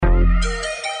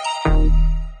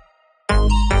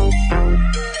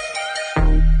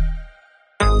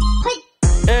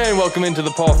welcome into the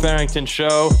Paul Farrington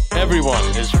Show. Everyone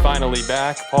is finally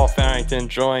back. Paul Farrington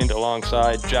joined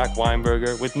alongside Jack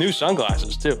Weinberger with new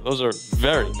sunglasses, too. Those are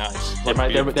very nice. They're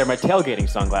my tailgating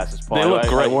sunglasses, Paul. They look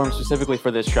great. I wore them specifically for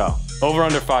this show. Over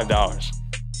under $5.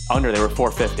 Under, they were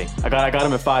 $4.50. I got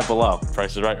them at Five Below.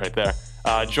 Price is right there.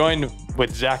 Joined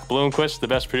with Zach Bloomquist, the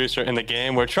best producer in the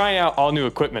game. We're trying out all new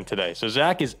equipment today. So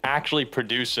Zach is actually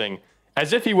producing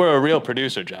as if he were a real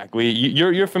producer, Jack.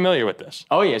 You're familiar with this.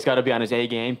 Oh, yeah. It's got to be on his A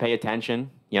game, pay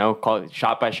attention, call it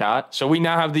shot by shot. So we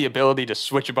now have the ability to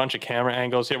switch a bunch of camera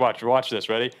angles. Here, watch this.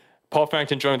 Ready? Paul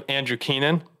Farrington joined with Andrew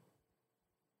Keenan.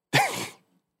 He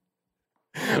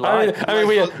was not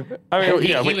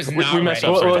we messed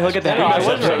ready. up. Look at the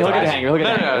hanger.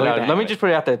 No. Let me just put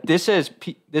it out there. This is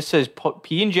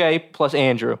P&J plus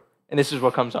Andrew, and this is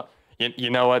what comes up.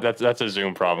 You know what? That's a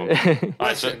Zoom problem. All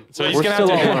right, so he's We're gonna still have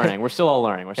all to. learning. We're still all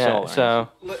learning. So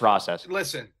Process.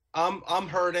 Listen, I'm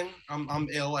hurting. I'm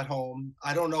ill at home.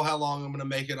 I don't know how long I'm gonna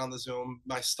make it on the Zoom.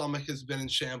 My stomach has been in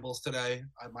shambles today.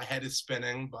 My head is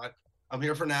spinning, but I'm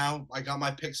here for now. I got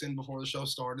my picks in before the show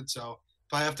started, so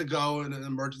if I have to go in an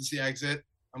emergency exit,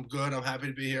 I'm good. I'm happy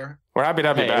to be here. We're happy to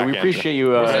have you back. We appreciate you.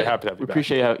 We're very happy to have you We back.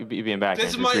 appreciate you being back.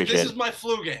 This Andrew. is my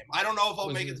flu game. I don't know if I'll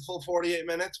make it the full 48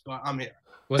 minutes, but I'm here.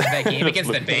 Was it that game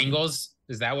against the Bengals?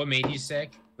 Is that what made you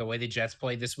sick? The way the Jets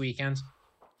played this weekend?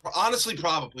 Honestly,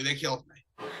 probably. They killed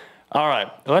me. All right,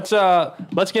 let's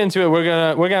get into it. We're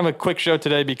gonna have a quick show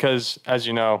today because, as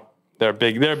you know, there are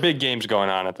big games going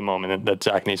on at the moment that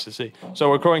Zach needs to see. So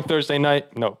we're recording Thursday night.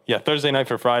 Thursday night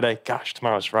for Friday. Gosh,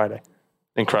 tomorrow's Friday.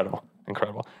 Incredible.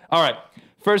 All right,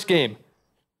 first game.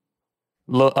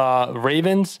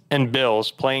 Ravens and Bills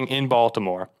playing in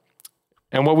Baltimore.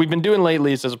 And what we've been doing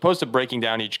lately is, as opposed to breaking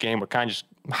down each game, we're kind of just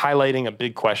highlighting a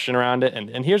big question around it.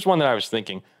 And here's one that I was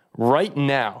thinking. Right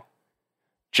now,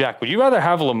 Jack, would you rather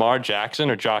have Lamar Jackson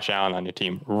or Josh Allen on your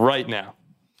team right now?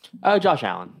 Josh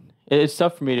Allen. It's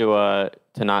tough for me to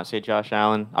not say Josh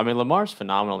Allen. I mean, Lamar's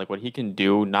phenomenal. Like, what he can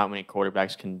do, not many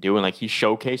quarterbacks can do, and like he's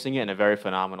showcasing it in a very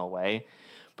phenomenal way.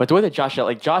 But the way that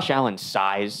Josh Allen's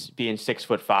size, being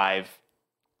 6'5",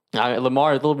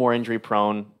 Lamar is a little more injury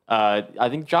prone. I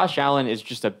think Josh Allen is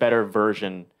just a better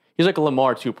version. He's like a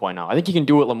Lamar 2.0. I think he can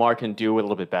do what Lamar can do a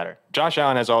little bit better. Josh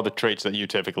Allen has all the traits that you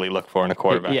typically look for in a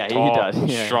quarterback. Yeah, Tall, he does.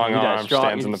 Yeah, strong arm,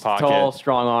 stands in the pocket. Tall,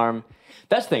 strong arm.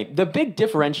 That's the thing. The big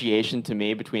differentiation to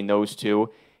me between those two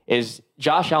is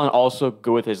Josh Allen also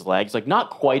good with his legs. Like, not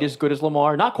quite as good as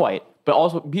Lamar. Not quite. But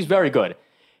also, he's very good.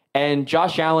 And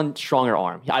Josh Allen, stronger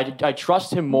arm. I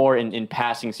trust him more in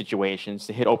passing situations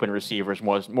to hit open receivers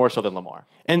more so than Lamar.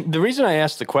 And the reason I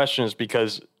asked the question is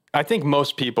because I think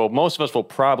most of us will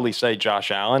probably say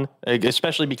Josh Allen,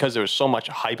 especially because there was so much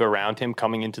hype around him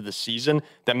coming into the season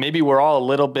that maybe we're all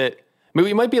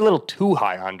we might be a little too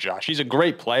high on Josh. He's a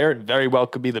great player, very well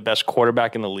could be the best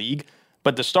quarterback in the league.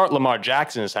 But the start Lamar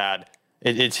Jackson has had,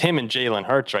 it's him and Jalen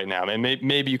Hurts right now. And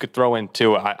maybe you could throw in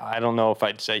two. I don't know if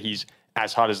I'd say he's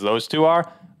as hot as those two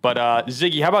are. But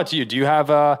Ziggy, how about you? Do you have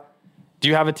a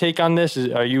take on this?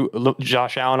 Are you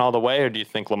Josh Allen all the way, or do you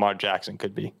think Lamar Jackson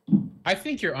could be? I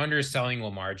think you're underselling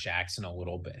Lamar Jackson a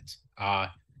little bit.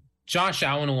 Josh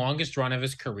Allen, the longest run of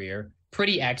his career,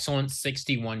 pretty excellent,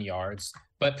 61 yards.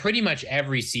 But pretty much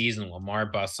every season, Lamar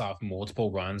busts off multiple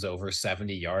runs over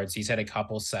 70 yards. He's had a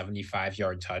couple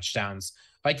 75-yard touchdowns.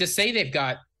 Like, to say they've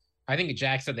got, I think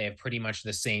Jack said they have pretty much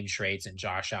the same traits and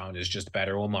Josh Allen is just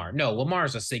better Lamar. No,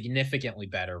 Lamar's a significantly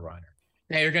better runner.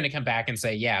 Now you're going to come back and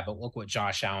say, yeah, but look what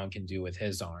Josh Allen can do with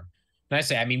his arm. And I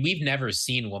say, I mean, we've never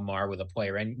seen Lamar with a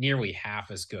player nearly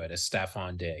half as good as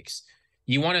Stephon Diggs.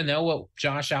 You want to know what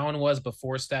Josh Allen was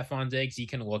before Stephon Diggs? You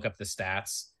can look up the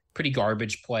stats. Pretty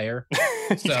garbage player.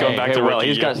 He's going back to rookie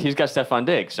year. He's got Stephon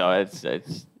Diggs, so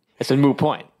it's a moot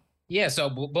point. Yeah,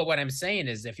 but what I'm saying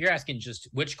is, if you're asking just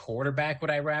which quarterback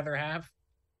would I rather have,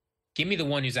 give me the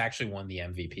one who's actually won the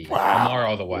MVP. Wow. Lamar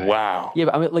all the way. Wow. Yeah,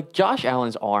 but I mean, like, Josh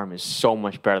Allen's arm is so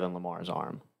much better than Lamar's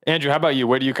arm. Andrew, how about you?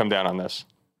 Where do you come down on this?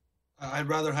 I'd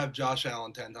rather have Josh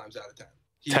Allen 10 times out of 10.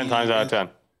 10 times out of 10.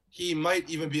 He might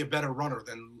even be a better runner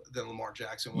than Lamar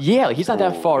Jackson. Yeah, like, he's not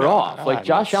that far off. God, Like,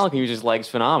 Josh Allen can use his legs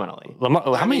phenomenally.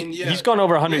 Lamar, he's gone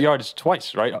over 100 yards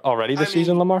twice, right? Already this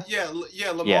season, Lamar? Yeah,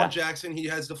 Lamar Jackson, he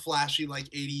has the flashy, like,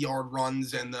 80-yard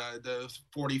runs and the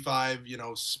 45,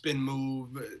 spin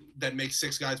move that makes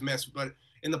six guys miss. But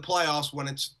in the playoffs, when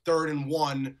it's 3rd and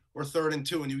 1 or 3rd and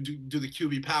 2, and you do the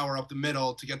QB power up the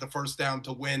middle to get the first down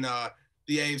to win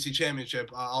the AFC Championship,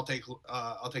 I'll take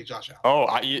Josh Allen. Oh,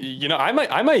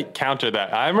 I might counter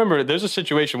that. I remember there's a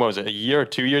situation, what was it, a year or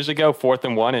 2 years ago, 4th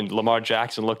and 1, and Lamar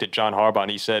Jackson looked at John Harbaugh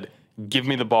and he said, "Give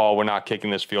me the ball. We're not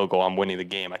kicking this field goal. I'm winning the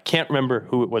game." I can't remember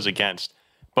who it was against,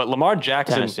 But Lamar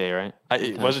Jackson, Tennessee, right?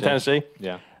 Was it Tennessee?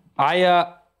 Yeah.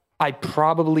 I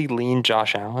probably lean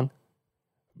Josh Allen,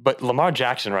 but Lamar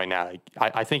Jackson right now,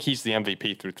 I think he's the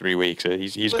MVP through 3 weeks.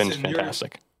 He's been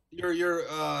fantastic.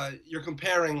 You're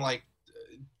comparing like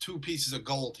two pieces of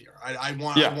gold here. I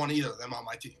want either of them on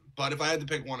my team, but if I had to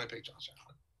pick one, I pick Josh Allen.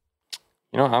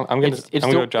 You know, I'm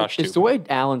gonna go Josh too. It's the way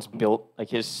Allen's built, like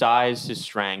his size, his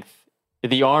strength,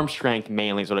 the arm strength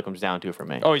mainly is what it comes down to for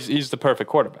me. Oh, he's the perfect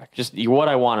quarterback. Just what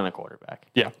I want in a quarterback.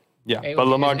 Yeah. Hey, but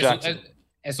Lamar Jackson.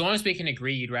 As long as we can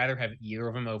agree, you'd rather have either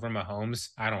of them over Mahomes.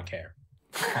 I don't care.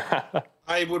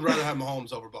 I would rather have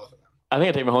Mahomes over both of them. I think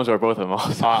I'd take Mahomes over both of them.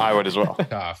 Also. I would as well.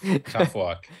 Tough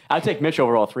luck. I'd take Mitch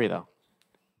over all three, though.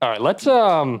 All right, let's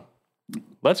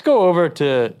go over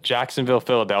to Jacksonville,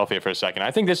 Philadelphia for a second. I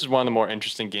think this is one of the more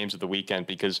interesting games of the weekend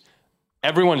because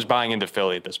everyone's buying into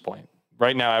Philly at this point.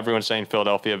 Right now, everyone's saying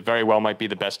Philadelphia very well might be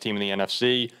the best team in the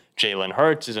NFC. Jalen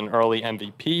Hurts is an early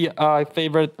MVP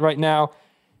favorite right now.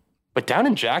 But down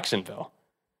in Jacksonville,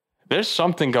 there's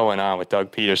something going on with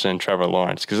Doug Peterson and Trevor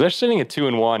Lawrence because they're sitting at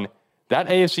 2-1. That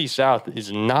AFC South is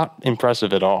not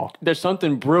impressive at all. There's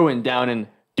something brewing down in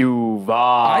Duval.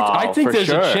 I think there's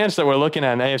a chance that we're looking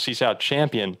at an AFC South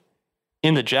champion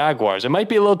in the Jaguars. It might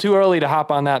be a little too early to hop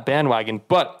on that bandwagon,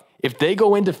 but if they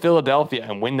go into Philadelphia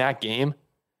and win that game,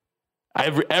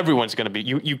 everyone's going to be.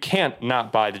 You can't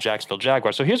not buy the Jacksonville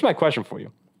Jaguars. So here's my question for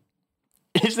you.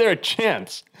 Is there a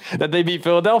chance that they beat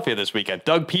Philadelphia this weekend?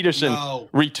 Doug Peterson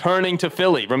returning to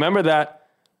Philly. Remember that.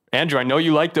 Andrew, I know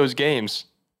you like those games.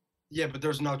 Yeah, but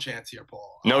there's no chance here,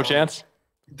 Paul. No chance?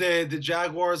 The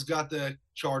Jaguars got the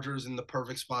Chargers in the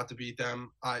perfect spot to beat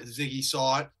them. Ziggy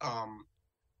saw it.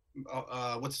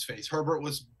 What's his face? Herbert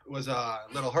was a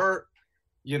little hurt.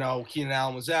 You know, Keenan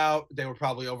Allen was out. They were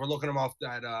probably overlooking him off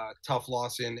that tough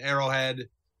loss in Arrowhead,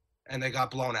 and they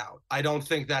got blown out. I don't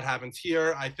think that happens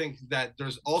here. I think that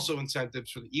there's also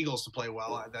incentives for the Eagles to play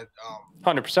well. That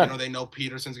 100%. You know, they know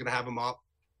Peterson's going to have them up.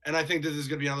 And I think this is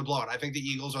going to be another blowout. I think the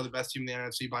Eagles are the best team in the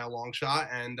NFC by a long shot,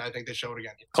 and I think they show it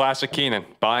again. Classic Keenan,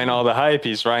 buying all the hype.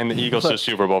 He's riding the Eagles to the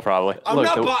Super Bowl, probably.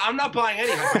 I'm not buying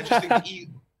any hype. I just think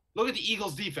look at the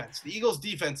Eagles' defense. The Eagles'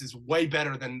 defense is way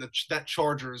better than that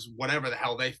Chargers, whatever the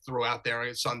hell they threw out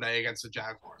there Sunday against the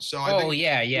Jaguars. So I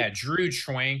think, Drew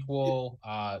Tranquil,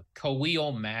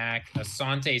 Khalil Mack,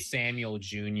 Asante Samuel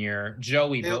Jr.,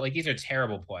 Joey Bill. Like, these are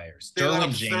terrible players. They let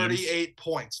up James. 38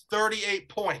 points. 38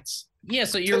 points. Yeah,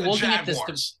 so you're looking at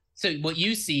this. So what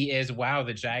you see is, wow,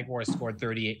 the Jaguars scored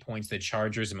 38 points. The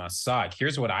Chargers must suck.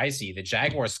 Here's what I see. The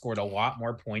Jaguars scored a lot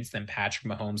more points than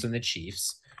Patrick Mahomes and the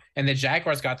Chiefs. And the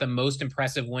Jaguars got the most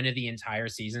impressive win of the entire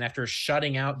season after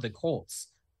shutting out the Colts.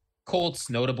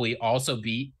 Colts notably also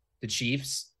beat the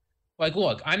Chiefs. Like,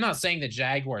 look, I'm not saying the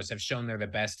Jaguars have shown they're the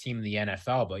best team in the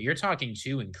NFL, but you're talking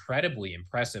two incredibly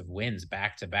impressive wins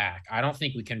back to back. I don't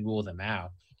think we can rule them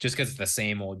out just because it's the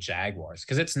same old Jaguars,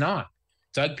 because it's not.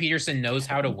 Doug Peterson knows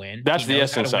how to win. That's the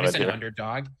essence of it. As an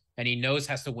underdog, and he knows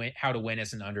how to win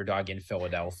as an underdog in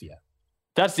Philadelphia.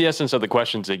 That's the essence of the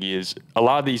question, Ziggy, is a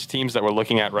lot of these teams that we're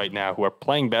looking at right now who are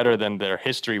playing better than their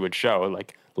history would show,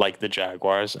 like the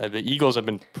Jaguars. The Eagles have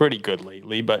been pretty good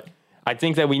lately, but I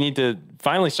think that we need to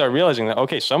finally start realizing that,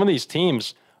 okay, some of these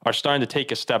teams are starting to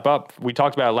take a step up. We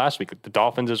talked about it last week with the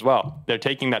Dolphins as well. They're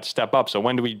taking that step up. So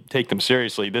when do we take them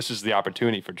seriously? This is the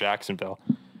opportunity for Jacksonville.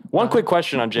 One quick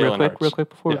question on Jalen Hurts. Real quick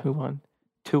before we move on.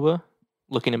 Tua,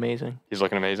 looking amazing. He's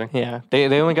looking amazing? Yeah.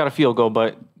 They only got a field goal,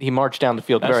 but he marched down the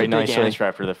field very nicely. That's a big answer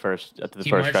after the first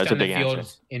drive. That's a big answer.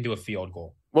 Into a field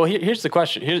goal. Well, here's the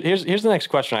question. Here's the next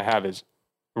question I have is,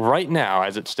 right now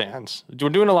as it stands, we're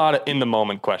doing a lot of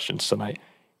in-the-moment questions tonight.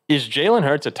 Is Jalen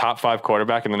Hurts a top 5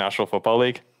 quarterback in the National Football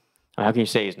League? How can you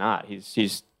say he's not?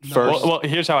 He's first. Well,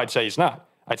 here's how I'd say he's not.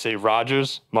 I'd say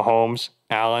Rodgers, Mahomes,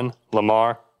 Allen,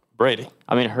 Lamar, Brady.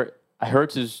 I mean,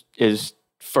 Hurts is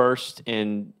first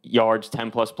in yards,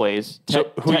 10-plus plays.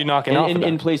 So who are you knocking off?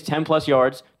 In plays 10-plus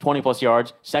yards, 20-plus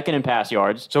yards, second in pass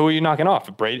yards. So who are you knocking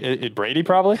off? Brady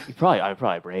probably?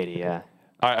 Probably Brady, yeah.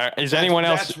 Is anyone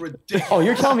else? That's ridiculous. Oh,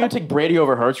 you're telling me you take Brady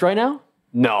over Hurts right now?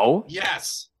 No.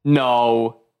 Yes.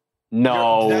 No.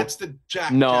 That's the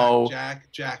Jack. No. Jack.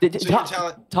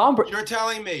 So you're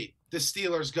telling me the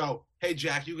Steelers go, hey,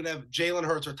 Jack, you can have Jalen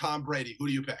Hurts or Tom Brady. Who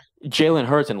do you pick? Jalen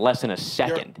Hurts in less than a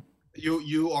second.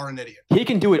 You are an idiot. He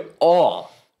can do it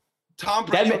all. Tom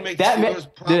Brady would make the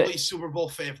Steelers probably Super Bowl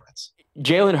favorites.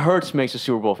 Jalen Hurts makes the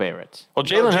Super Bowl favorites. Well,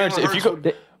 Jalen Hurts, if you go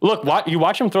look, you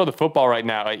watch him throw the football right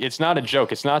now. It's not a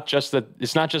joke. It's not just that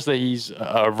he's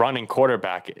a running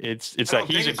quarterback. It's that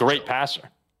he's a great passer.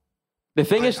 The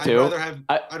thing is, too,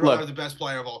 I'd rather have the best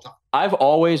player of all time. I've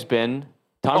always been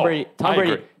Tom Brady.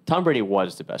 Tom Brady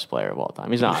was the best player of all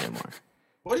time. He's not anymore.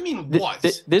 What do you mean? What?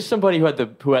 There's somebody who had the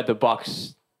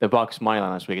Bucks money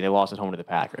line last week, and they lost at home to the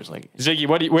Packers. Like Ziggy,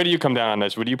 where do you come down on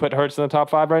this? Would you put Hurts in the top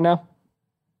 5 right now?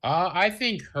 I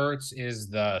think Hurts is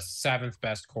the 7th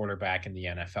best quarterback in the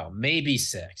NFL, maybe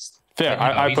 6th. Fair. No,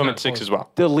 I he's put him not at 6 close. as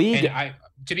well. the league. And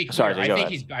to be clear, Sorry, go I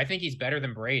ahead. think he's better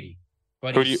than Brady,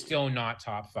 but Who do he's you- still not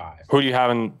top 5. Who do you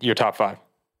have in your top 5?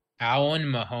 Allen,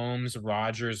 Mahomes,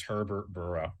 Rodgers, Herbert,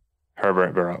 Burrow.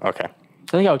 Herbert, Burrow. Okay.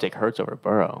 I think I would take Hurts over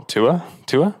Burrow. Tua,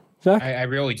 Zach. I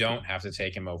really don't have to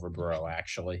take him over Burrow,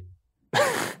 actually.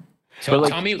 So But,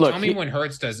 like, tell me look, when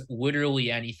Hurts does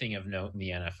literally anything of note in the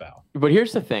NFL. But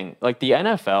here's the thing: like the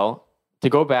NFL, to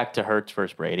go back to Hurts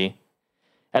versus Brady,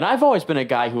 and I've always been a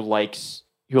guy who likes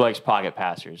pocket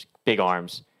passers, big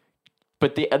arms.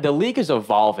 But the league is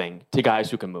evolving to guys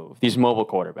who can move, these mobile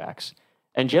quarterbacks.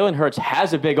 And Jalen Hurts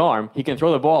has a big arm; he can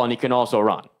throw the ball and he can also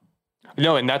run.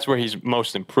 No, and that's where he's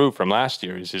most improved from last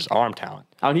year is his arm talent.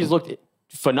 And he's looked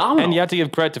phenomenal. And you have to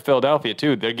give credit to Philadelphia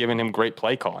too. They're giving him great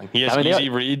play calling. He has easy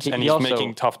reads and he's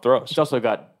making tough throws. He's also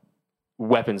got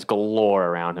weapons galore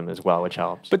around him as well, which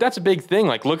helps. But that's a big thing.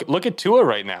 Like look at Tua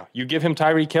right now. You give him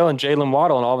Tyreek Hill and Jalen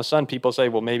Waddle, and all of a sudden people say,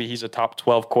 well, maybe he's a top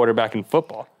 12 quarterback in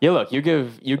football. Yeah, look, you got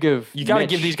to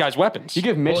give these guys weapons. You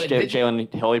give Mitch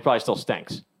Jalen Hill, he probably still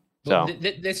stinks. So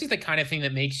this is the kind of thing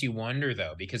that makes you wonder,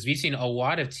 though, because we've seen a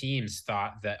lot of teams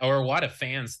a lot of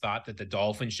fans thought that the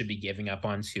Dolphins should be giving up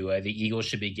on Tua, the Eagles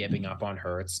should be giving up on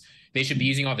Hurts. They should be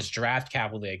using all this draft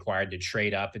capital they acquired to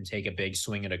trade up and take a big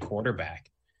swing at a quarterback.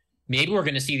 Maybe we're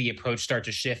going to see the approach start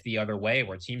to shift the other way,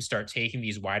 where teams start taking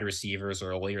these wide receivers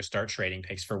early or start trading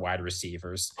picks for wide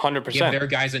receivers. 100%. Give their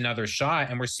guys another shot,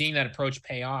 and we're seeing that approach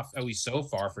pay off, at least so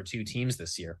far, for 2 teams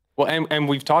this year. Well, and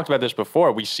we've talked about this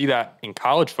before. We see that in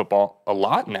college football a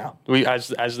lot now.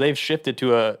 As they've shifted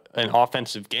to an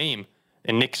offensive game,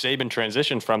 and Nick Saban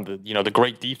transitioned from the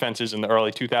great defenses in the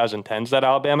early 2010s that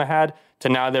Alabama had to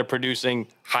now they're producing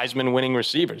Heisman-winning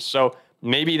receivers. So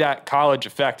maybe that college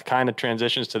effect kind of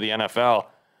transitions to the NFL,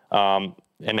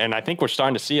 and I think we're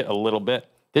starting to see it a little bit.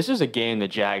 this is a game the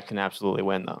Jags can absolutely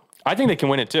win, though. I think they can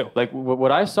win it too. Like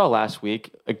what I saw last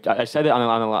week, I said it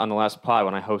on the last pod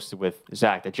when I hosted with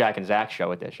Zach, the Jack and Zach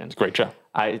show edition. It's a great show.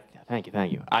 Thank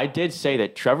you. I did say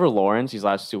that Trevor Lawrence these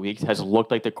last 2 weeks has looked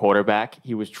like the quarterback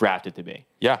he was drafted to be.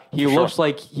 Yeah, he looks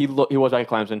like he was at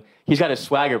Clemson. He's got his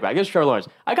swagger back. This is Trevor Lawrence.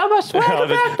 I got my swagger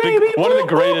back, baby. One of the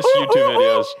greatest YouTube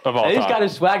videos of all time. He's got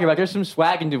his swagger back. There's some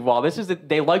swag in Duval.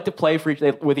 They like to play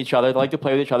with each other. They like to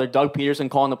play with each other. Doug Peterson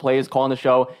calling the plays, calling the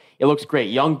show. It looks great.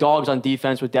 Young dogs on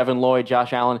defense with Devin Lloyd,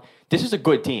 Josh Allen. This is a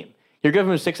good team. You're giving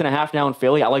them 6.5 now in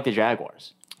Philly. I like the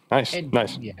Jaguars. Nice.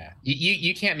 Yeah,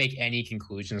 you can't make any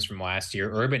conclusions from last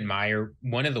year. Urban Meyer,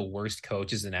 one of the worst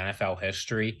coaches in NFL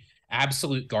history,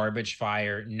 absolute garbage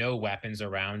fire, no weapons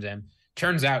around him.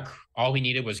 Turns out all he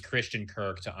needed was Christian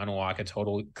Kirk to unlock a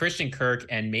total Christian Kirk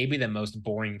and maybe the most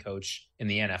boring coach in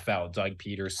the NFL, Doug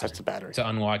Peterson, That's the battery. to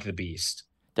unlock the beast.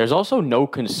 There's also no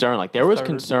concern. Like there was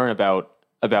concern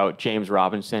about James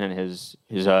Robinson and his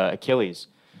Achilles.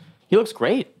 He looks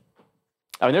great.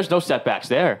 I mean, there's no setbacks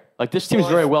there. Like this team's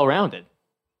very well rounded.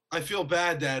 I feel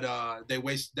bad that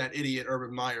that idiot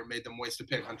Urban Meyer made them waste a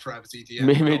pick on Travis Etienne.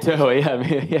 Me too.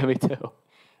 Yeah, me too.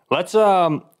 Let's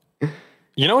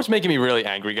you know what's making me really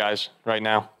angry, guys, right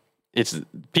now? It's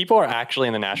people are actually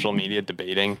in the national media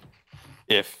debating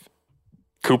if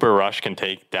Cooper Rush can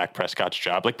take Dak Prescott's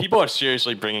job. Like people are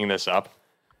seriously bringing this up.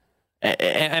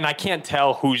 And I can't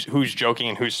tell who's joking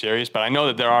and who's serious, but I know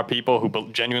that there are people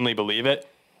who genuinely believe it.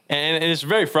 And it's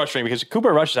very frustrating because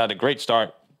Cooper Rush has had a great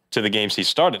start to the games he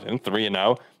started in,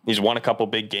 3-0. He's won a couple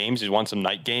big games. He's won some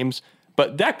night games.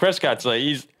 But Dak Prescott's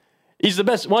he's the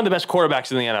best, one of the best quarterbacks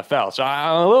in the NFL. So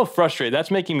I'm a little frustrated.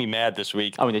 That's making me mad this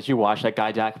week. I mean, did you watch that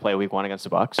guy Dak play week 1 against the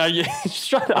Bucs? Yeah,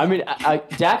 shut up. I mean,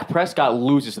 Dak Prescott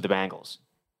loses to the Bengals.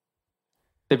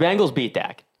 The Bengals beat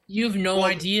Dak. You have no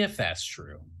idea if that's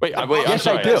true. Wait, I'm Yes,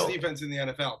 sorry. I do. Best defense in the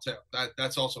NFL too.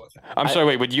 That's also a thing. I'm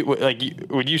sorry. Wait,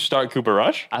 would you start Cooper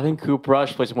Rush? I think Cooper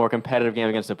Rush plays a more competitive game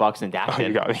against the Bucs than Dak Oh, you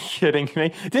did. got me kidding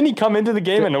me. Didn't he come into the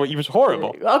game and he was horrible?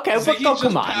 Okay, but Ziggy just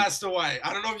come on. passed away.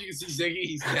 I don't know if you can see Ziggy.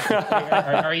 He's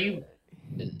dead. Are you?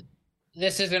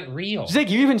 This isn't real. Zig,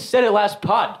 you even said it last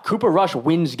pod. Cooper Rush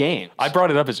wins games. I brought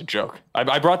it up as a joke.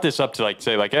 I brought this up to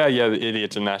say the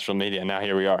idiots in national media, and now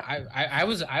here we are. I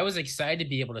was excited to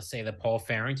be able to say the Paul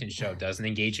Farrington show doesn't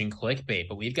engage in clickbait,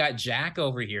 but we've got Jack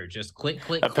over here just click.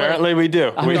 Apparently we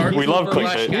do. We love Cooper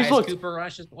Rush, clickbait. guys. Cooper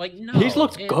Rush is no. He's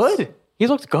looked good. He's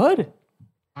looked good.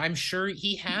 I'm sure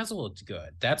he has looked good.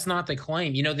 That's not the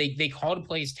claim. They called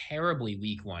plays terribly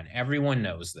week 1. Everyone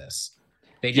knows this.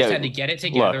 They just had to get it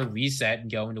together, reset,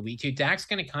 and go into week 2. Dak's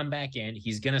going to come back in.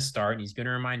 He's going to start, and he's going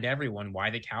to remind everyone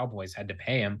why the Cowboys had to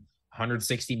pay him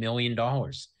 $160 million.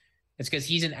 It's because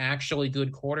he's an actually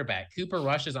good quarterback. Cooper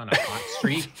Rush is on a hot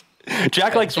streak.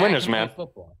 Jack likes winners, man.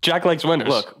 Jack likes winners.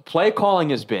 Look, play calling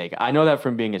is big. I know that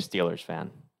from being a Steelers fan.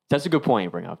 That's a good point you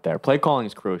bring up there. Play calling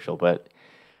is crucial, but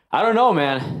I don't know,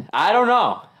 man. I don't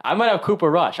know. I might have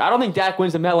Cooper Rush. I don't think Dak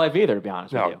wins the MetLife either, to be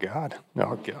honest with you.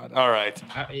 Oh, God. All right.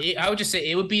 I would just say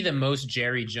it would be the most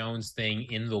Jerry Jones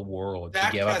thing in the world to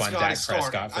give up on Dak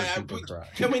Prescott for Cooper Rush.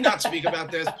 Can we not speak about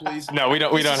this, please? No, we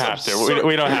don't have to.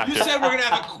 We don't have to. You said we're going to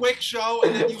have a quick show,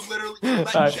 and then you literally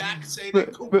let Jack say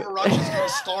that Cooper Rush is going to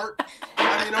start.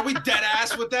 I mean, are we dead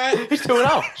ass with that? He's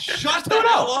 2-0. Shut the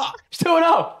hell up. He's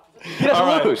 2-0. He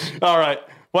doesn't lose. All right.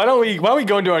 Why don't we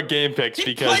go into our game picks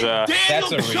because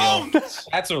that's a reel.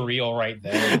 That's a reel right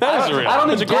there. That is a reel.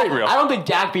 It's a great reel. I don't think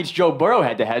Dak beats Joe Burrow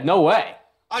head to head. No way.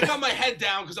 I got my head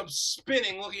down because I'm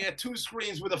spinning, looking at 2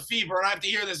 screens with a fever, and I have to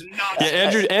hear this nonsense.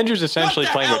 Yeah, Andrew's essentially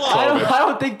playing with COVID. I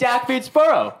don't think Dak beats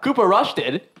Burrow. Cooper Rush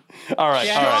did. All right.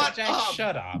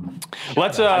 Shut up.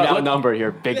 Let's I'm outnumbered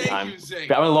here big time.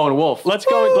 I'm a lone wolf. Let's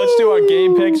go. Let's do our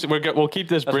game picks. We'll keep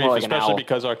this brief, like especially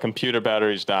because our computer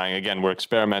battery is dying. Again, we're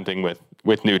experimenting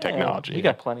with new technology. You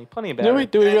got plenty of battery.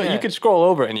 Do we really? You could scroll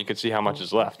over and you could see how much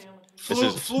is left.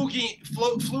 Flu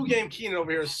game Keenan over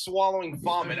here is swallowing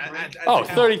vomit.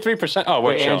 33%. Oh,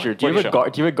 wait, Andrew, do you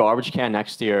have a garbage can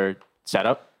next to your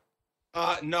setup?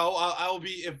 No, I will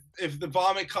be if the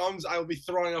vomit comes, I will be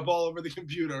throwing up all over the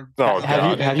computer. Oh,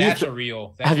 that's a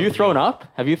real. Have you thrown up?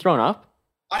 Have you thrown up?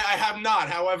 I have not.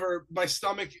 However, my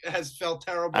stomach has felt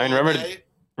terrible. I mean,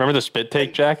 remember the spit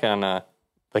take, Jack, on a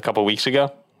couple weeks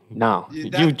ago? No,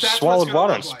 you swallowed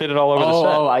water and spit it all over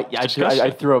the set.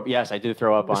 I threw up. Yes, I did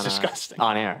throw up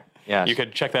on air. Yeah, you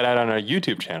could check that out on our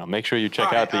YouTube channel. Make sure you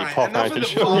check out the Paul Farrington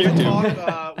Show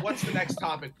YouTube. What's the next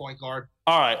topic, point guard?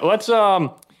 All right, let's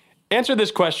answer this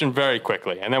question very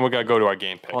quickly, and then we're gonna go to our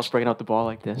game picks. Paul's breaking out the ball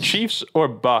like this. Chiefs or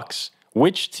Bucks?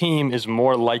 Which team is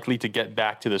more likely to get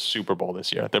back to the Super Bowl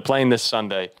this year? They're playing this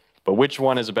Sunday, but which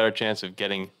one has a better chance of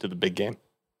getting to the big game?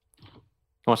 You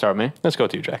want to start with me? Let's go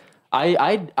to you, Jack.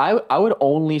 I would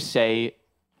only say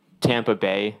Tampa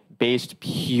Bay based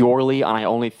purely on I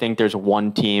only think there's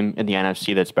one team in the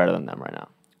NFC that's better than them right now.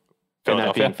 Philadelphia?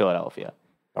 And that being Philadelphia.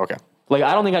 Okay. Like,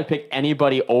 I don't think I'd pick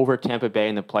anybody over Tampa Bay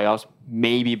in the playoffs,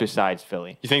 maybe besides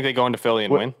Philly. You think they go into Philly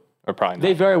and win? Or probably not?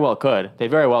 They very well could. They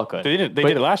did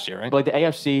it last year, right? But like the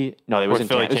AFC, no, it was in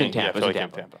Tampa.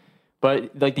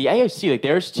 But like the AFC, like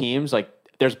there's teams, like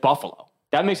there's Buffalo.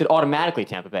 That makes it automatically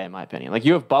Tampa Bay, in my opinion. Like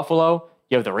you have Buffalo,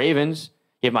 you have the Ravens,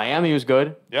 you have Miami, who's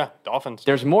good. Yeah, Dolphins.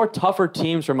 There's more tougher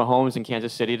teams for Mahomes and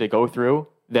Kansas City to go through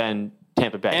than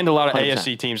Tampa Bay. And a lot of 100%.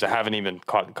 AFC teams that haven't even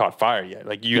caught fire yet.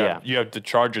 Like you have the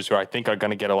Chargers, who I think are going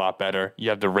to get a lot better. You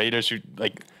have the Raiders, who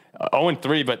like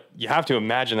 0-3, but you have to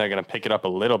imagine they're going to pick it up a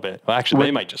little bit. Well, actually,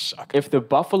 they might just suck. If the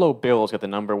Buffalo Bills get the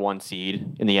number 1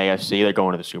 seed in the AFC, they're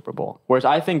going to the Super Bowl. Whereas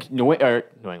I think New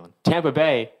England, Tampa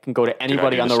Bay can go to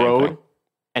anybody on the road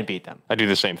and beat them. I do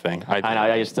the same thing. I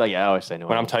always say New England.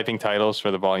 When I'm typing titles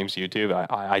for the Volumes YouTube,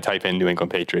 I type in New England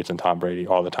Patriots and Tom Brady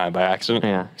all the time by accident.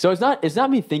 Yeah. So it's not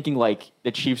me thinking like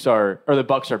the Chiefs or the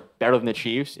Bucks are better than the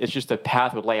Chiefs. It's just the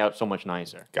path would lay out so much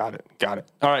nicer. Got it.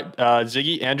 All right,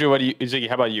 Ziggy, Andrew, Ziggy,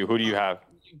 how about you? Who do you have?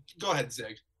 Go ahead,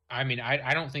 Zig. I mean,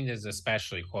 I don't think this is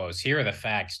especially close. Here are the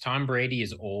facts. Tom Brady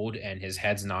is old and his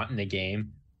head's not in the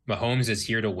game. Mahomes is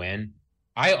here to win.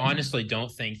 I honestly don't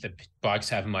think the Bucks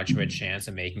have much of a chance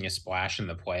of making a splash in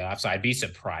the playoffs. I'd be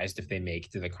surprised if they make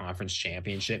it to the conference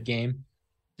championship game.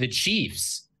 The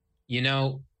Chiefs,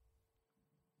 their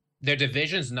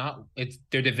division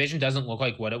doesn't look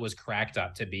like what it was cracked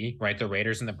up to be, right? The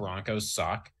Raiders and the Broncos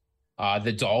suck.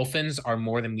 The Dolphins are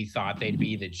more than we thought they'd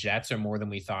be. The Jets are more than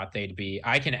we thought they'd be.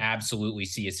 I can absolutely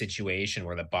see a situation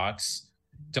where the Bucks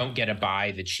don't get a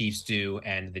bye, the Chiefs do,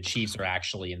 and the Chiefs are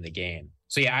actually in the game.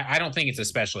 So, yeah, I don't think it's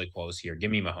especially close here.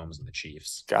 Give me Mahomes and the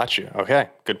Chiefs. Got you. Okay,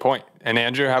 good point. And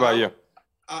Andrew, how about you?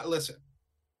 Listen,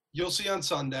 you'll see on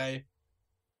Sunday.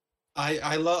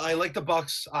 I like the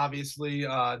Bucks. Obviously,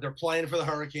 they're playing for the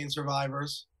hurricane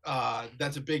survivors.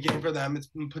 That's a big game for them. It's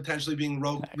potentially being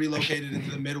relocated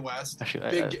into the Midwest.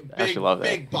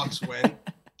 Big Bucks win,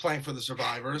 playing for the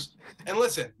survivors. And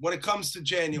listen, when it comes to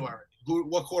January,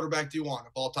 what quarterback do you want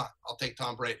of all time? I'll take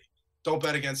Tom Brady. Don't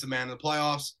bet against the man in the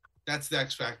playoffs. That's the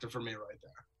X factor for me right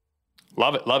there.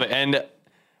 Love it. And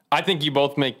I think you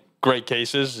both make great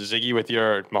cases. Ziggy with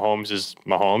your Mahomes is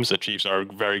Mahomes. The Chiefs are a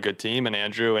very good team. And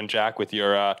Andrew and Jack with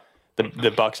your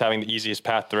the Bucks having the easiest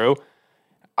path through.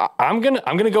 I'm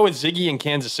gonna go with Ziggy in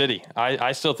Kansas City.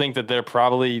 I still think that they're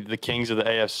probably the kings of the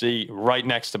AFC, right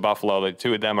next to Buffalo. The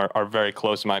two of them are very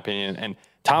close in my opinion. And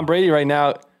Tom Brady right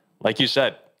now, like you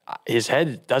said, his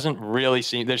head doesn't really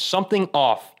seem. There's something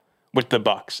off with the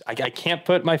Bucs. I can't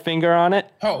put my finger on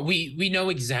it. Oh, we know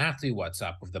exactly what's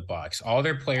up with the Bucs. All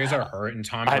their players are hurt, and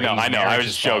Tom Brady's I know. I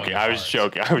was joking. I was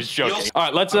joking. All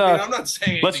right, let's. I'm not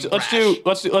saying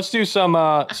let's do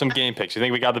some game picks. You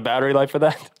think we got the battery life for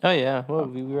that? Oh yeah. Well,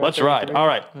 we were Let's ride. All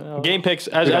right, game picks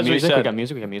as we said. We got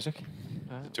music.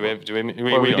 Do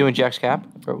we? Are we doing Jack's cap?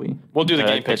 Or are we? We'll do the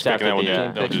game picks it's pick, and then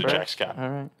after we'll do the the Jack's cap.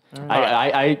 All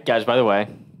right. I guys, by the way,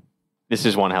 this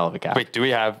is one hell of a cap. Wait, do we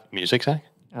have music, Zach?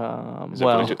 Well,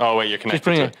 oh wait, you're connected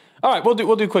bring to it. it. All right, we'll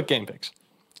do quick game picks.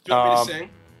 Do you want me to sing?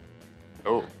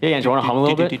 Oh. Yeah, Andrew, you want to hum a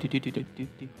little bit?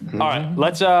 All right,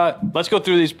 let's go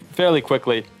through these fairly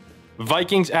quickly.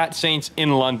 Vikings at Saints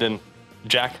in London.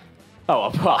 Jack?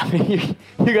 Oh,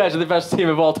 you guys are the best team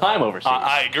of all time overseas.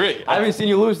 I agree. I haven't seen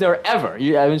you lose there ever.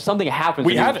 Something happens.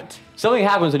 We haven't. Something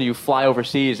happens when you fly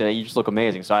overseas and you just look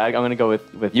amazing. So I'm going to go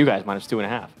with you guys minus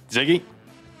 2.5. Ziggy?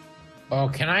 Oh,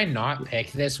 can I not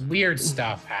pick this? Weird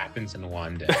stuff happens in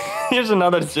London. Here's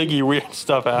another Ziggy weird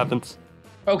stuff happens.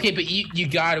 Okay, but you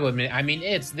got to admit, I mean,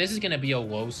 this is going to be a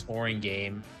low-scoring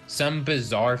game. Some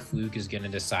bizarre fluke is going to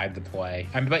decide the play.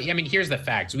 But here's the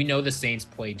facts. We know the Saints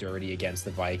play dirty against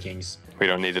the Vikings. We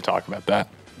don't need to talk about that.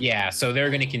 Yeah, so they're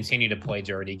going to continue to play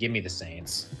dirty. Give me the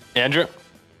Saints. Andrew?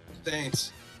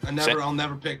 Saints. I'll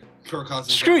never pick Kirk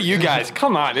Cousins. Screw you guys.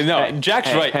 Come on. No,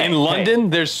 Jack's right. In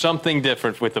London, there's something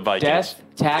different with the Vikings. Death,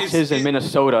 taxes, and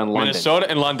Minnesota and London. Minnesota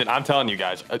and London. I'm telling you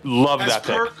guys. I love that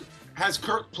pick. Has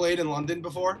Kirk played in London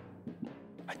before?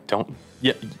 I don't.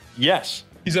 Yeah. Yes.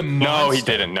 He's a monster. No, he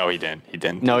didn't. No, he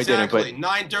didn't. No, he Exactly. didn't.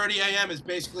 9:30 a.m. is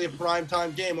basically a prime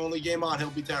time game. Only game on. He'll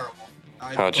be terrible. Oh,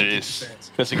 jeez.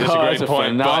 That's a But, great that's a point.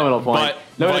 phenomenal point. But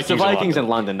No, it's the Vikings in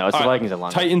London. No, it's the Vikings in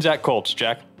London. Titans at Colts,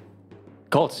 Jack.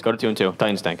 Colts, go to 2-2.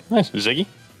 Titans stink. Nice. Ziggy?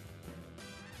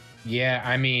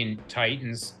 Yeah,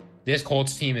 Titans. This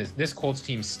Colts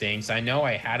team stinks. I know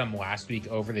I had them last week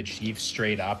over the Chiefs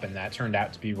straight up, and that turned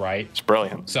out to be right. It's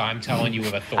brilliant. So I'm telling you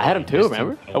with authority. I had him too,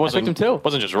 remember? I picked him too.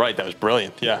 Wasn't just right. That was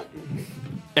brilliant. Yeah.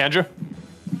 Andrew?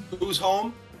 Who's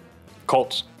home?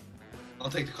 Colts. I'll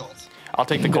take the Colts. I'll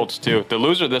take the Colts too. The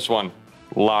loser of this one,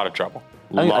 a lot of trouble.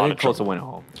 I think Colts will win at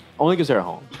home. Only because they're at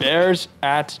home. Bears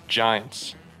at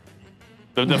Giants.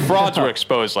 The frauds were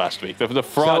exposed last week. The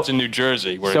frauds in New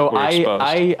Jersey were exposed.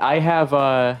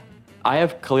 I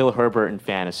have Khalil Herbert in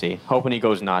fantasy, hoping he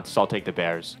goes nuts. So I'll take the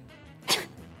Bears.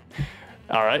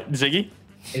 All right, Ziggy?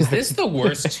 Is this the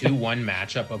worst 2-1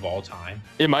 matchup of all time?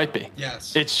 It might be.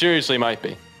 Yes. It seriously might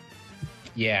be.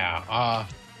 Yeah.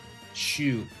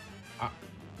 Shoot.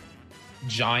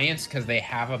 Giants, because they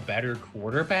have a better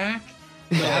quarterback?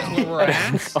 That's where we're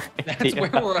at? That's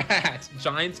where we're at.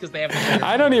 Giants, because they have a better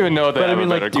I don't even know if they have a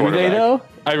better do quarterback. they though?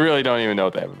 I really don't even know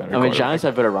if they have a better quarterback. Giants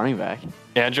have better running back.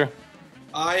 Andrew?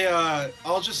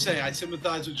 I'll just say I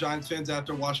sympathize with Giants fans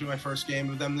after watching my first game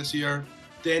of them this year.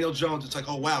 Daniel Jones, it's like,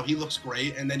 oh wow, he looks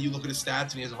great, and then you look at his stats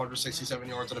and he has 167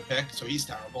 yards on a pick, so he's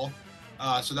terrible.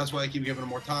 So that's why I keep giving him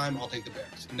more time. I'll take the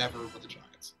Bears, never with the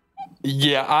Giants.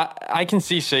 Yeah, I can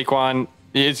see Saquon.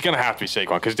 It's going to have to be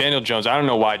Saquon because Daniel Jones, I don't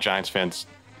know why Giants fans,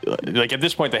 like at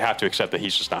this point, they have to accept that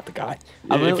he's just not the guy.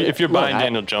 If you're buying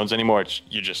Daniel Jones anymore,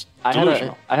 you're just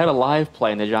delusional. I had a live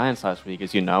play in the Giants last week,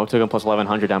 as you know. Took him plus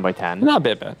 1,100 down by 10. Not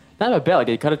a bad. Not a bad. Like,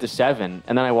 they cut it to 7,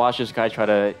 and then I watched this guy try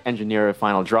to engineer a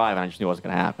final drive, and I just knew it wasn't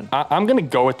going to happen. I'm going to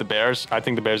go with the Bears. I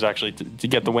think the Bears actually to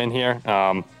get the win here.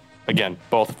 Again,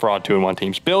 both fraud 2-1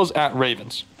 teams. Bills at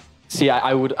Ravens. See,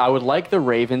 I would like the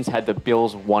Ravens had the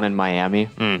Bills won in Miami,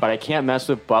 but I can't mess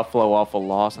with Buffalo off a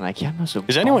loss, and I can't mess with.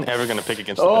 Is anyone ever going to pick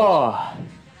against the Bills?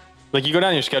 Like you go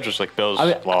down your schedules like Bills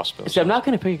lost. Bills. See, I'm not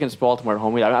going to pick against Baltimore at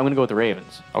home. I'm going to go with the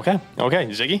Ravens. Okay,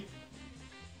 Ziggy.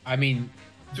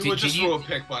 Dude, just threw a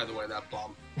pick, by the way, that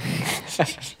bomb.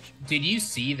 Did you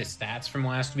see the stats from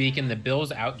last week? And the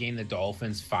Bills outgained the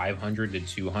Dolphins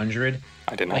 500-200.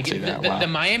 I did not see that. The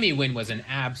Miami win was an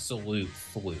absolute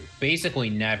fluke. Basically,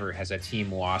 never has a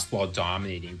team lost while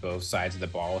dominating both sides of the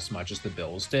ball as much as the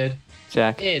Bills did.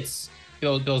 Jack, it's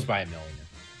Bills by a million.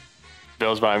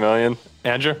 Bills by a million.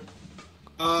 Andrew.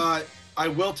 I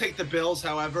will take the Bills.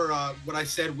 However, what I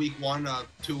said week 1,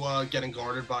 Tua getting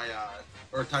guarded by,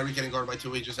 or Tyreek getting guarded by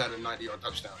Tua, he just had a 90-yard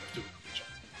touchdown.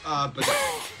 But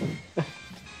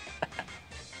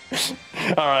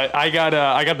all right, I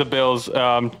got the Bills.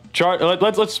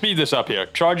 Let's speed this up here.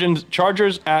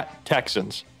 Chargers at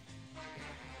Texans.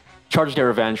 Chargers get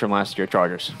revenge from last year.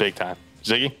 Chargers, big time.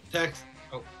 Ziggy.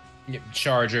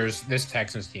 Chargers. This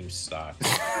Texans team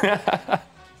sucks.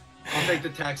 I'll take the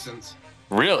Texans.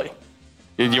 Really?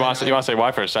 You want to say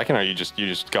why for a second, or are you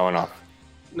just going off?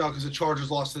 No, because the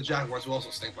Chargers lost to the Jaguars, who also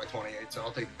stink by 28. So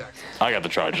I'll take the Texans. I got the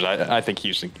Chargers. I think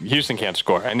Houston can't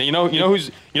score. And you know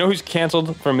who's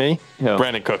canceled for me? Who?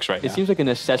 Brandon Cooks right now. It seems like a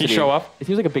necessity. He show up? It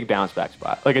seems like a big bounce back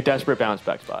spot, like a desperate bounce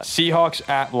back spot. Seahawks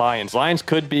at Lions. Lions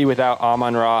could be without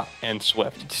Amon-Ra and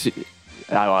Swift.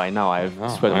 I know. I've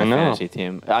split my fantasy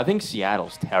team. I think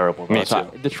Seattle's terrible. Me So,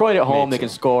 too. Detroit at home, Me they can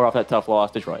too. score off that tough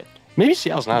loss. Detroit. Maybe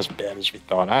Seattle's not as bad as we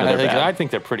thought. they're bad. I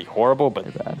think they're pretty horrible, but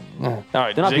They're bad. all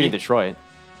right. They're not Ziggy? beating Detroit.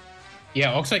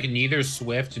 Yeah, it looks like neither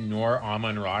Swift nor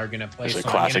Amon-Ra are going to play. It's a So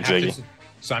classic Ziggy.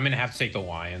 So I'm going to have to take the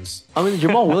Lions. I mean,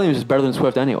 Jamal Williams is better than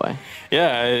Swift anyway.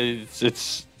 Yeah,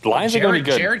 it's Lions are going to be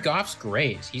good. Jared Goff's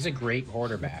great. He's a great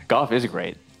quarterback. Goff is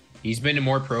great. He's been to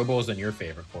more Pro Bowls than your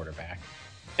favorite quarterback.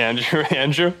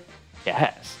 Andrew?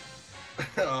 Yes.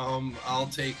 I'll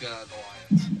take the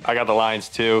Lions. I got the Lions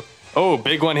too. Oh,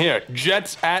 big one here.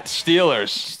 Jets at Steelers.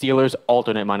 Steelers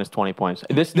alternate minus 20 points.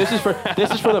 This is for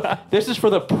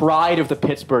the pride of the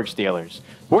Pittsburgh Steelers.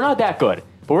 We're not that good,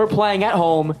 but we're playing at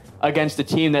home against a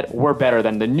team that we're better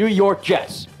than, the New York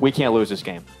Jets. We can't lose this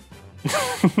game.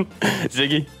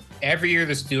 Ziggy? Every year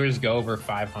the Steelers go over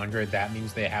 500. That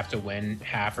means they have to win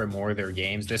half or more of their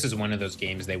games. This is one of those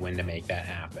games they win to make that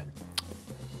happen.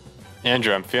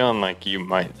 Andrew, I'm feeling like you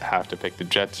might have to pick the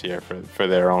Jets here for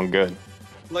their own good.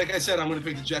 Like I said, I'm going to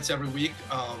pick the Jets every week,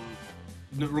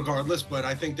 regardless. But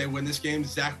I think they win this game.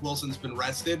 Zach Wilson's been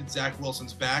rested. Zach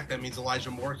Wilson's back. That means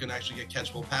Elijah Moore can actually get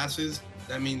catchable passes.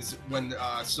 That means when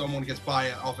someone gets by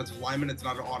an offensive lineman, it's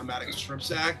not an automatic strip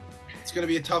sack. It's going to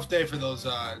be a tough day for those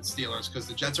Steelers because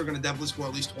the Jets are going to definitely score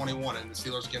at least 21, and the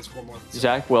Steelers can't score more than 6.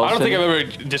 Zach Wilson. I don't think I've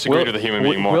ever disagreed with a human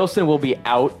being more. Wilson will be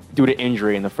out due to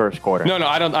injury in the first quarter. No,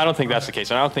 I don't think that's the case.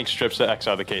 And I don't think strip sacks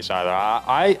are the case either.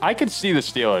 I could see the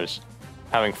Steelers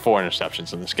having 4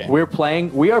 interceptions in this game. We are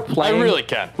playing. I really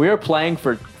can. We are playing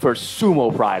for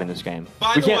sumo pride in this game.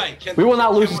 By we the way, we will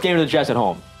not lose this game to the Jets at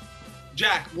home.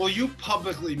 Jack, will you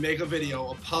publicly make a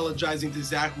video apologizing to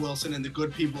Zach Wilson and the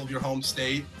good people of your home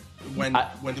state when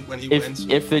he wins?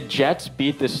 If the Jets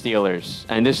beat the Steelers,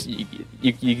 and this,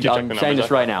 I'm saying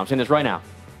this right now. I'm saying this right now.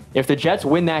 If the Jets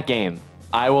win that game,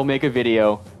 I will make a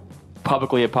video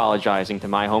publicly apologizing to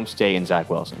my home state and Zach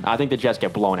Wilson. I think the Jets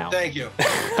get blown out. Thank you.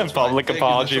 Public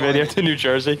apology video to New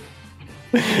Jersey.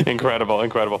 Incredible.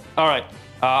 All right.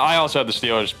 I also have the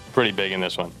Steelers pretty big in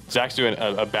this one. Zach's doing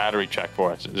a battery check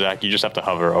for us. Zach, you just have to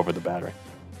hover over the battery.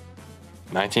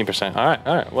 19%. All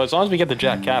right. Well, as long as we get the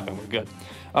Jack Captain, we're good.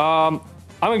 I'm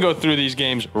gonna go through these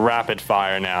games rapid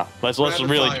fire now. Let's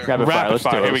really fire. Rapid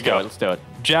fire. Here we go. Let's do it.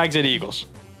 Jags at Eagles.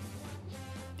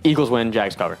 Eagles win.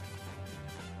 Jags cover.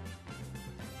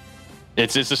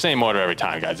 It's the same order every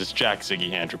time, guys. It's Jack,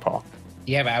 Ziggy, Andrew, Paul.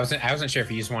 Yeah, but I wasn't sure if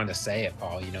you just wanted to say it,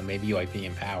 Paul. You know, maybe you like being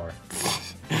in power.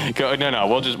 No.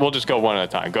 We'll just go one at a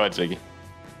time. Go ahead, Ziggy.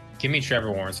 Give me Trevor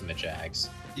Lawrence and the Jags.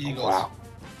 Eagles. Wow.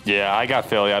 Yeah, I got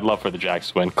Philly. I'd love for the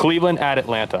Jags to win. Cleveland at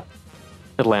Atlanta.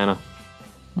 Atlanta.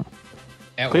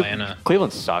 Atlanta.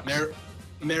 Cleveland sucks.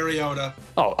 Mariota.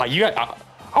 Oh, you got.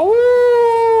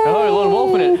 Oh, lone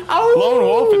wolf in it. Lone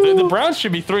wolf. The Browns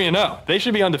should be 3-0. They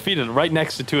should be undefeated, right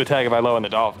next to Tua Tagovailoa and the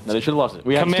Dolphins. No, they should have lost it.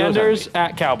 We had Commanders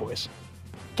at Cowboys.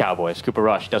 Cowboys. Cooper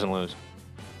Rush doesn't lose.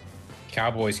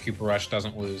 Cowboys. Cooper Rush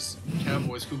doesn't lose.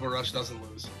 Cowboys. Cooper Rush doesn't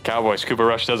lose. Cowboys. Cooper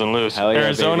Rush doesn't lose. Hell yeah,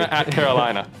 Arizona baby. at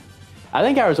Carolina. I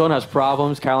think Arizona has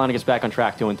problems. Carolina gets back on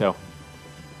track 2-2.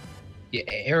 Yeah,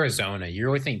 Arizona. You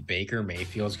really think Baker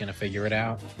Mayfield's going to figure it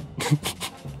out?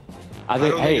 I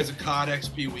don't think it's a COD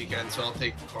XP weekend, so I'll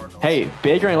take the Cardinals. Hey,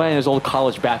 Baker and Atlanta, his old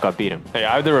college backup, beat him. Hey,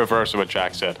 I have the reverse of what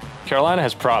Jack said. Carolina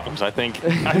has problems. I think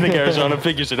Arizona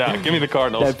figures it out. Give me the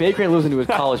Cardinals. Yeah, Baker ain't losing to his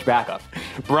college backup.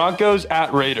 Broncos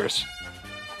at Raiders.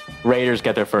 Raiders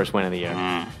get their first win of the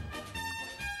year.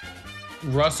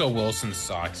 Russell Wilson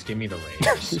sucks. Give me the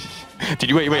Raiders. Did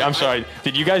you wait? I'm sorry.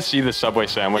 Did you guys see the Subway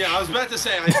sandwich? Yeah, I was about to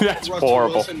say, I think That's Russell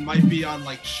horrible. Wilson might be on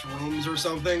like shrooms or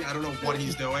something. I don't know what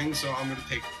he's doing, so I'm going to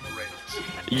take the Raiders.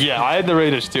 Yeah, I had the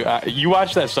Raiders too. You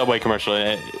watched that Subway commercial,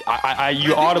 and you I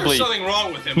think audibly. there's something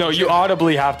wrong with him. No, but you yeah.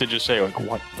 audibly have to just say like,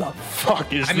 "What the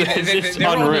fuck is this? It's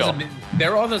unreal."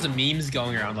 There are all those memes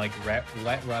going around like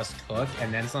let Russ cook,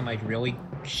 and then some like really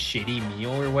shitty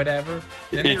meal or whatever.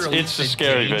 Then they It's release a the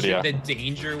scary danger, video. The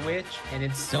Danger Witch, and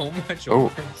it's so much Oh,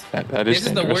 worse. that is This is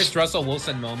the dangerous. worst Russell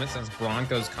Wilson moment since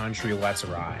Broncos country. Let's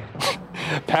ride.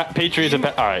 Patriots. All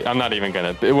right, I'm not even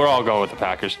gonna. We're all going with the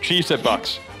Packers. Chiefs at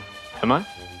Bucks. Am I?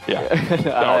 Yeah.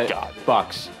 Oh God.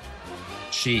 Bucks.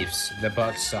 Chiefs. The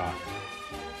Bucks suck.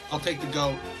 I'll take the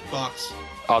GOAT, Bucks.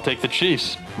 I'll take the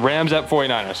Chiefs. Rams at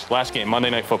 49ers. Last game,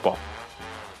 Monday Night Football.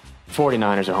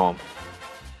 49ers at home.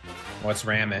 Let's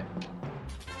ram it.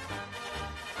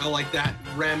 I like that.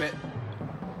 Ram it.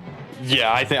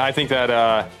 Yeah, I think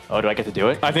that Oh, do I get to do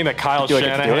it? I think that Kyle Do I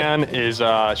get to do it? Shanahan is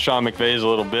Sean McVay's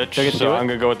little bitch. Do I get to do So it? I'm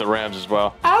gonna go with the Rams as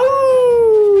well.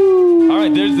 Ow! All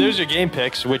right, there's your game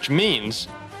picks, which means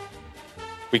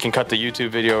we can cut the YouTube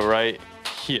video right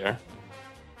here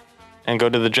and go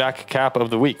to the Jack Cap of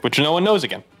the week, which no one knows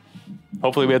again.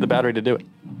 Hopefully, we have the battery to do it.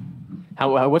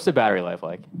 What's the battery life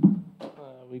like?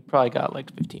 We probably got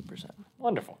like 15%.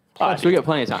 Wonderful. So we got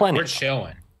plenty of time. Plenty. We're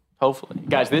chilling. Hopefully.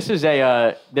 Guys, this is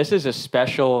a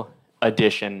special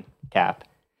edition cap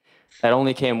that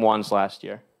only came once last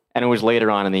year, and it was later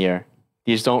on in the year.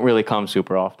 These don't really come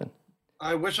super often.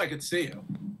 I wish I could see you.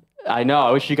 I know.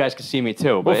 I wish you guys could see me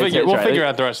too. But We'll it's figure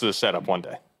out the rest of the setup one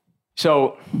day.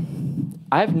 So,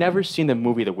 I've never seen the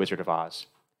movie The Wizard of Oz,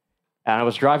 and I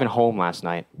was driving home last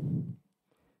night.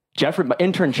 My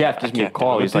intern Jeff gives me a can't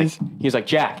call. do He's this. like,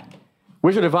 Jack,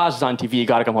 Wizard of Oz is on TV. You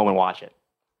got to come home and watch it.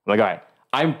 I'm like, all right,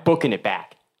 I'm booking it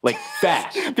back, like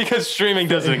fast. Because streaming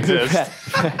doesn't exist.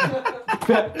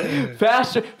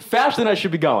 faster than I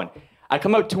should be going. I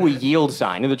come out to a yield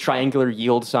sign, the triangular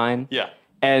yield sign. Yeah.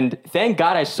 And thank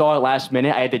God I saw it last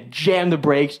minute. I had to jam the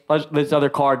brakes, let this other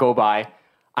car go by.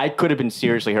 I could have been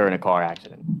seriously hurt in a car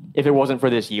accident if it wasn't for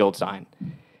this yield sign.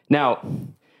 Now,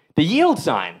 the yield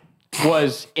sign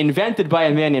was invented by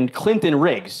a man named Clinton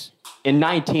Riggs in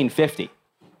 1950.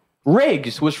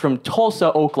 Riggs was from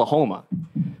Tulsa, Oklahoma.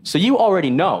 So you already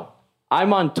know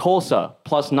I'm on Tulsa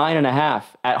plus 9.5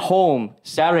 at home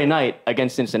Saturday night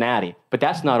against Cincinnati. But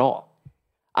that's not all.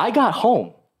 I got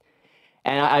home.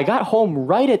 And I got home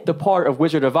right at the part of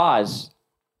Wizard of Oz,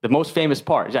 the most famous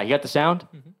part. Yeah, you got the sound?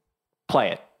 Mm-hmm.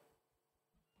 Play it.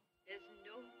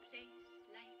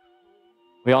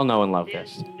 We all know and love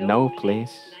this. No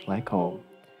place like home.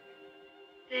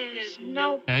 There's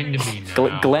no And to me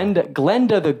now.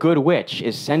 Glenda the Good Witch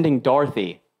is sending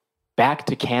Dorothy back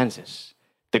to Kansas,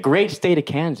 the great state of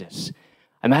Kansas.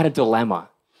 I'm at a dilemma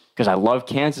because I love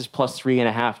Kansas plus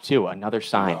 3.5 too. Another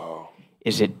sign. Oh.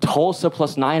 Is it Tulsa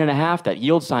plus 9.5? That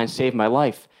yield sign saved my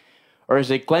life. Or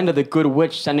is it Glenda the Good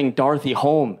Witch sending Dorothy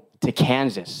home to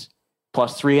Kansas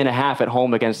plus 3.5 at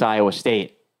home against Iowa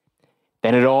State?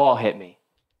 Then it all hit me.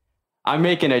 I'm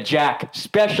making a Jack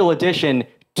special edition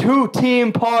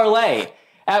 2-team parlay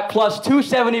at plus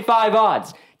 275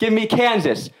 odds. Give me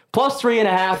Kansas plus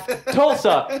 3.5,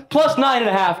 Tulsa plus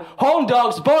 9.5, home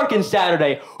dogs barking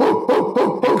Saturday.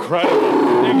 Incredible.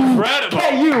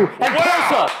 KU and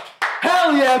Tulsa.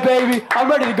 Hell yeah, baby. I'm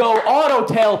ready to go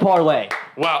auto tail parlay.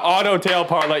 Wow, auto tail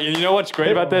parlay. You know what's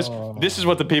great about this? This is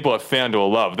what the people at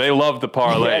FanDuel love. They love the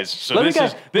parlays. So this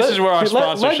is where our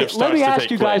sponsorship starts to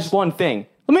take place.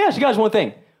 Let me ask you guys one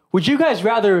thing. Would you guys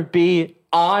rather be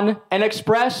on an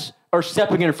express or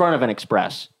stepping in front of an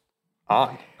express?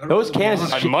 On. Those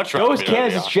Kansas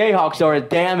Jayhawks are a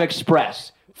damn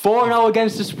express. 4-0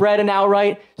 against the spread and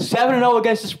outright. 7-0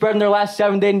 against the spread in their last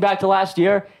 7 dating back to last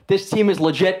year. This team is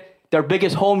legit. Their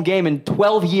biggest home game in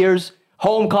 12 years.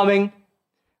 Homecoming.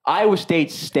 Iowa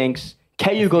State stinks.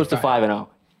 KU goes to 5-0.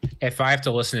 If I have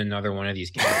to listen to another one of these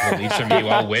games that leads from you,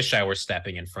 I wish I were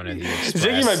stepping in front of the Express.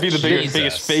 Ziggy might be the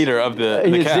biggest fader of the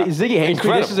cap. Ziggy hates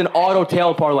me. This is an auto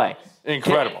tail parlay.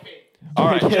 Incredible. All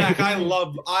right. Jack, I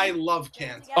love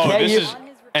Kansas. Oh, this is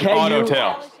an auto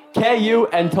tail. KU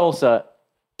and Tulsa,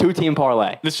 2-team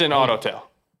parlay. This is an auto tail.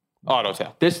 Auto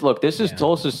tail. This is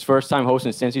Tulsa's first time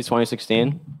hosting since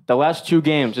 2016. The last 2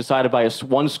 games decided by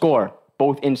one score,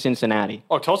 both in Cincinnati.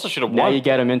 Oh, Tulsa should have won. Now you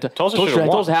get them into Tulsa should have won.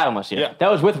 Tulsa had them last year. Yeah. That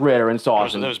was with Ritter and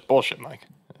Sauce. That was bullshit, Mike.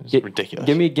 It was ridiculous.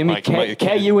 Give me Mike,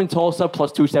 KU and Tulsa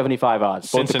plus 275 odds.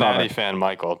 Cincinnati fan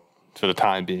Michael, for the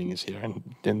time being, is here.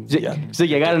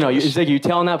 Ziggy, I gotta know. Ziggy, you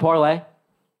telling that parlay?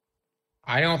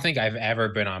 I don't think I've ever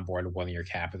been on board with one of your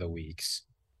cap of the weeks.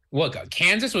 Look,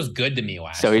 Kansas was good to me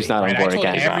last week. So he's not on board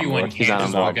again. He's not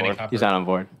on board. He's not on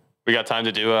board. We got time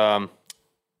to do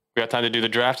the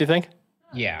draft, you think?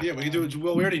 Yeah. Yeah, we can do it.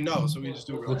 Well, we already know, so we just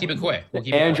do it. We'll keep it quick.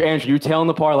 Andrew, you tailing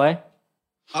the parlay?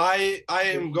 I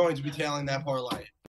am going to be tailing that parlay.